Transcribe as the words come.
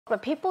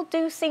but people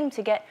do seem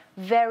to get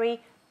very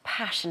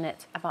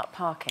passionate about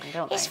parking,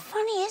 don't they? It's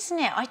funny, isn't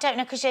it? I don't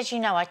know, because as you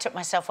know, I took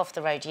myself off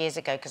the road years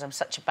ago because I'm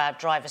such a bad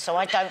driver, so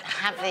I don't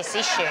have this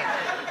issue.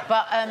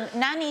 But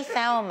Nanny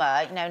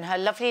Thelma, you know, in her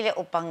lovely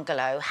little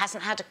bungalow,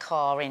 hasn't had a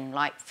car in,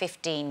 like,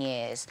 15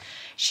 years.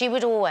 She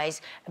would always...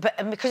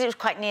 and because it was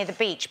quite near the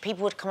beach,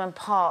 people would come and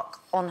park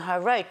on her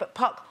road, but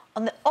park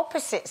on the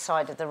opposite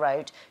side of the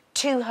road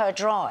to her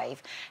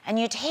drive, and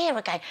you'd hear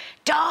her going,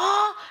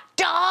 "Da,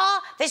 Da,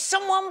 there's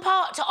someone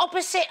parked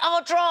opposite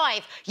our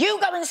drive. You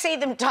go and see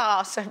them,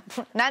 Da." So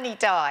Nanny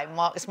Di,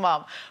 Mark's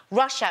mum,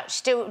 rush out,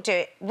 still do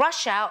it,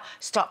 rush out,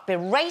 start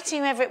berating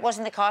whoever it was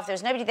in the car. If there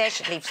was nobody there,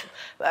 she'd leave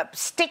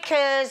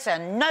stickers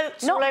and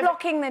notes all over. Not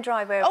blocking the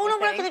driveway. Oh,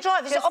 not blocking the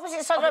drive. It's the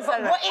opposite side of the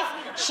road. But what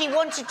if she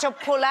wanted to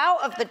pull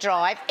out of the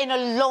drive in a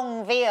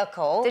long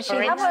vehicle? Did she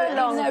have a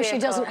long vehicle? No, she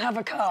doesn't have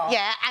a car.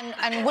 Yeah,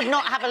 and would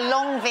not have a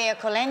long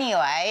vehicle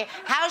anyway.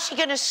 How's she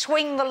going to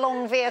swing the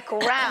long vehicle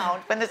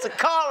round when there's a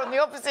car on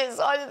the opposite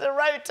side of the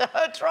road to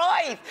her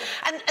drive?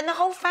 And the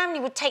whole family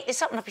would take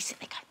this up, and I'd be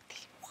sitting there going,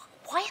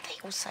 why are they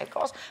all so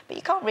cross? But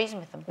you can't reason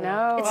with them.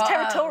 No. It's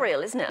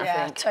territorial, isn't it,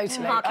 I think?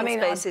 Totally. Parking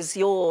space is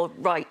your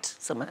right,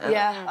 somehow.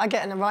 Yeah, I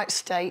get in the right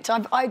state.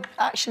 I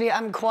actually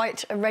am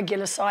quite a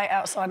regular sight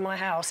outside my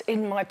house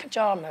in my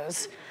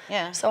pyjamas.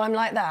 Yeah. So I'm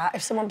like that.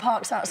 If someone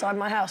parks outside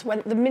my house,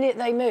 the minute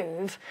they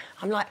move,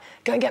 I'm like,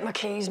 go and get my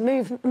keys,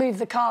 move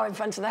the car in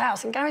front of the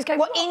house. And Gary's going,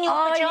 what, in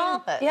your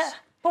pyjamas? Yeah.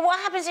 But what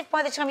happens if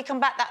by the time you come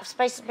back that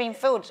space has been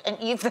filled and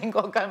you've then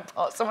got to go and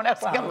park someone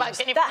else and come back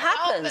in your That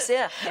pyjamas?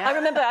 happens, yeah. I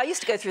remember I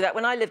used to go through that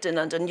when I lived in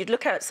London. You'd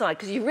look outside,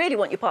 because you really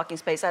want your parking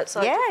space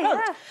outside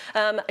the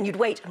front. And you'd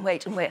wait and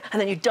wait and wait,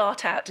 and then you'd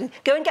dart out and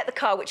go and get the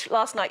car, which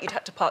last night you'd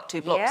had to park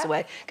 2 blocks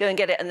away, go and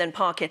get it and then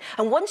park in.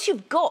 And once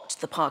you've got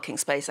the parking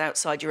space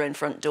outside your own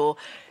front door,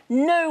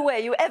 no way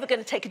you're ever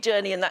going to take a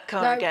journey in that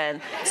car again.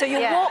 So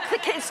you walk the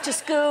kids to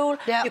school,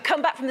 you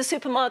come back from the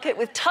supermarket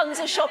with tons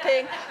of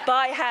shopping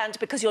by hand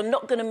because you're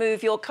not going to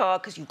move your car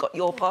because you've got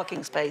your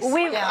parking space.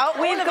 We've got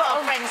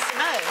our friend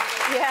Simone.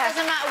 It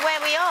doesn't matter where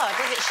we are,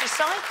 does it? She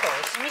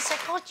cycles. And we say,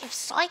 God, you've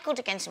cycled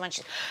again so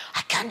much.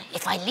 I can't,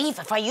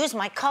 if I use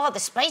my car, the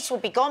space will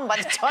be gone by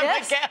the time I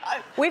get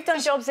home. We've done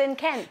jobs in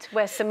Kent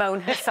where Simone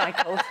has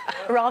cycled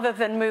rather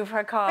than move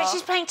her car. But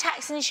she's paying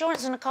tax and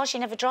insurance on a car she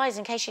never drives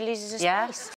in case she loses her space.